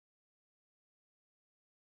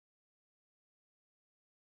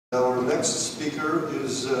Our next speaker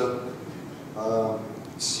is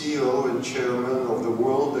CEO and Chairman of the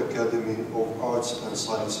World Academy of Arts and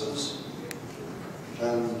Sciences.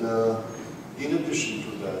 And in addition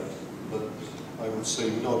to that, but I would say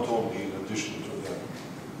not only in addition to that,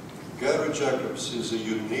 Garry is a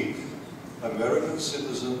unique American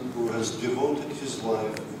citizen who has devoted his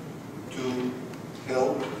life to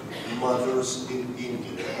help mothers in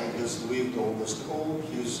India and has lived almost all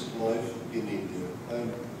his life in India.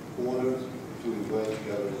 I'm honored to invite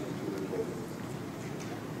Garry to the podium.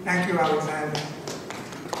 Thank you, Alexander.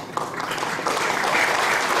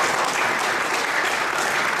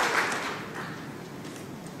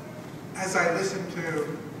 As I listened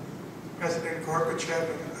to President Gorbachev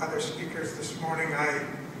and other speakers this morning, I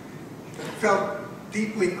felt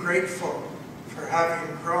deeply grateful for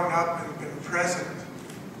having grown up and been present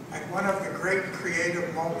at one of the great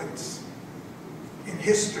creative moments in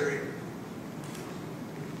history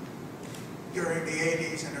during the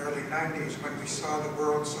 80s and early 90s when we saw the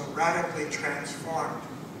world so radically transformed.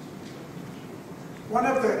 One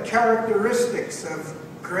of the characteristics of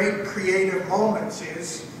great creative moments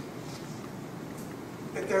is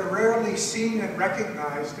that they're rarely seen and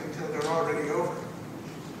recognized until they're already over.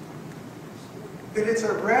 That it's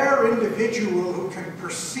a rare individual who can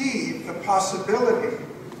perceive the possibility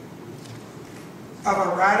of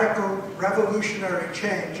a radical revolutionary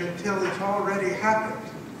change until it's already happened.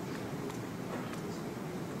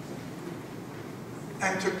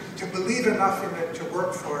 And to believe enough in it to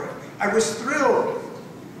work for it. I was thrilled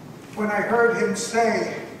when I heard him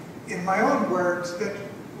say, in my own words, that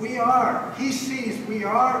he sees we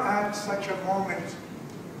are at such a moment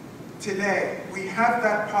today. We have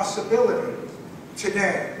that possibility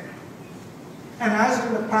today. And as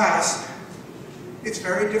in the past, it's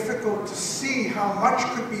very difficult to see how much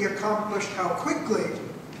could be accomplished, how quickly,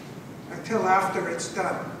 until after it's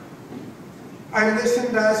done. I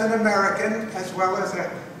listened as an American, as well as a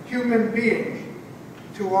human being,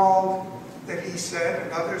 to all that he said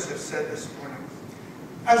and others have said this morning.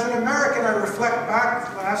 As an American, I reflect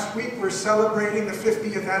back. Last week we're celebrating the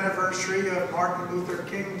 50th anniversary of Martin Luther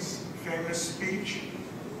King's famous speech,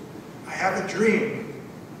 "I have a dream."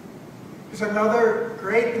 There's another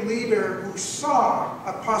great leader who saw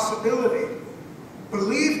a possibility,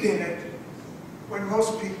 believed in it when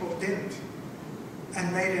most people didn't,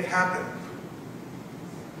 and made it happen.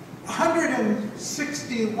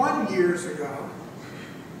 161 years ago,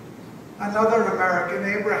 another American,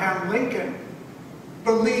 Abraham Lincoln,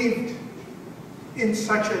 believed in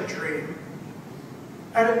such a dream.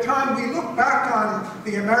 At a time we look back on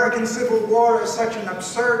the American Civil War as such an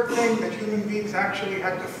absurd thing that human beings actually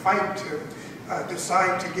had to fight to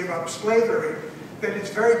decide to give up slavery, that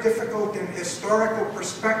it's very difficult in historical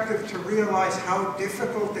perspective to realize how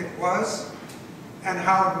difficult it was and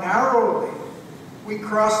how narrowly we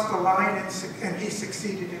crossed the line and he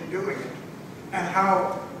succeeded in doing it, and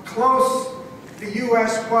how close the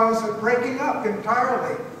U.S. was at breaking up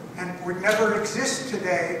entirely and would never exist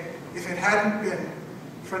today if it hadn't been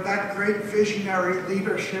for that great visionary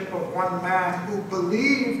leadership of one man who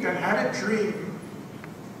believed and had a dream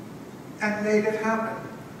and made it happen.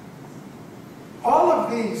 All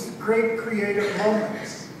of these great creative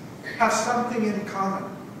moments have something in common.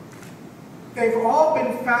 They've all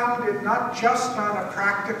been founded not just on a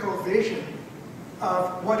practical vision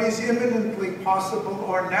of what is imminently possible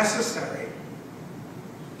or necessary,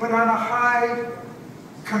 but on a high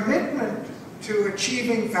commitment to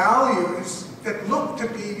achieving values that look to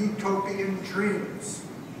be utopian dreams.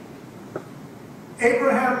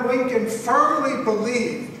 Abraham Lincoln firmly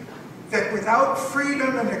believed that without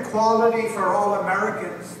freedom and equality for all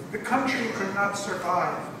Americans, the country could not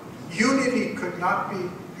survive. Unity could not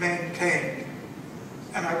be maintained.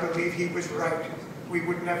 And I believe he was right. We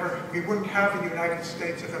wouldn't have the United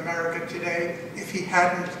States of America today if he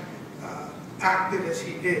hadn't acted as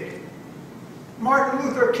he did. Martin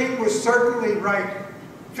Luther King was certainly right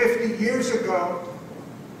 50 years ago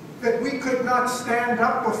that we could not stand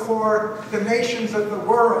up before the nations of the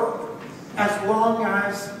world as long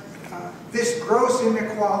as this gross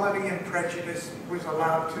inequality and prejudice was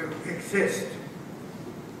allowed to exist.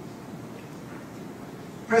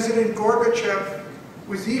 President Gorbachev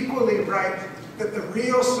was equally right that the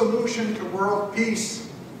real solution to world peace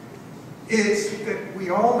is that we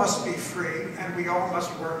all must be free and we all must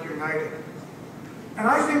work united. And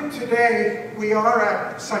I think today we are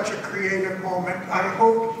at such a creative moment. I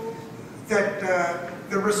hope that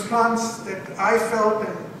the response that I felt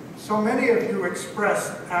and so many of you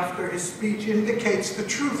expressed after his speech indicates the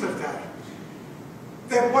truth of that.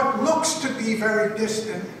 That what looks to be very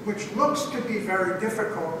distant, which looks to be very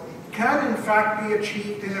difficult, can in fact be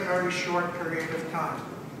achieved in a very short period of time.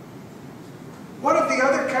 One of the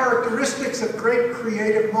other characteristics of great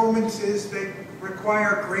creative moments is they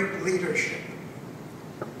require great leadership.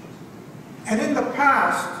 And in the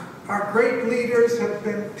past, our great leaders have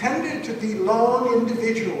tended to be lone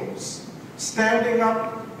individuals, standing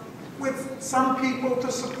up with some people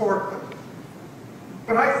to support them.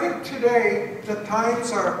 But I think today the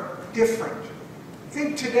times are different. I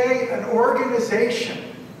think today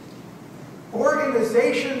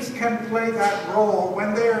organizations can play that role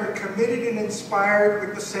when they are committed and inspired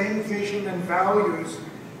with the same vision and values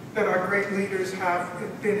that our great leaders have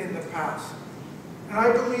been in the past. And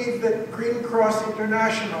I believe that Green Cross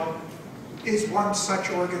International is one such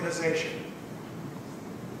organization.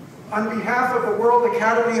 On behalf of the World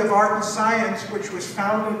Academy of Art and Science, which was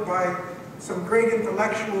founded by some great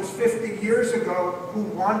intellectuals 50 years ago who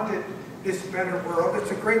wanted this better world,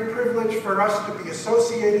 it's a great privilege for us to be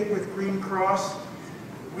associated with Green Cross.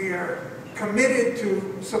 We are committed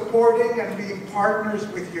to supporting and being partners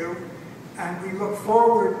with you, and we look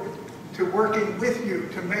forward to working with you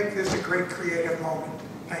to make this a great creative moment.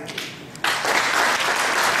 Thank you.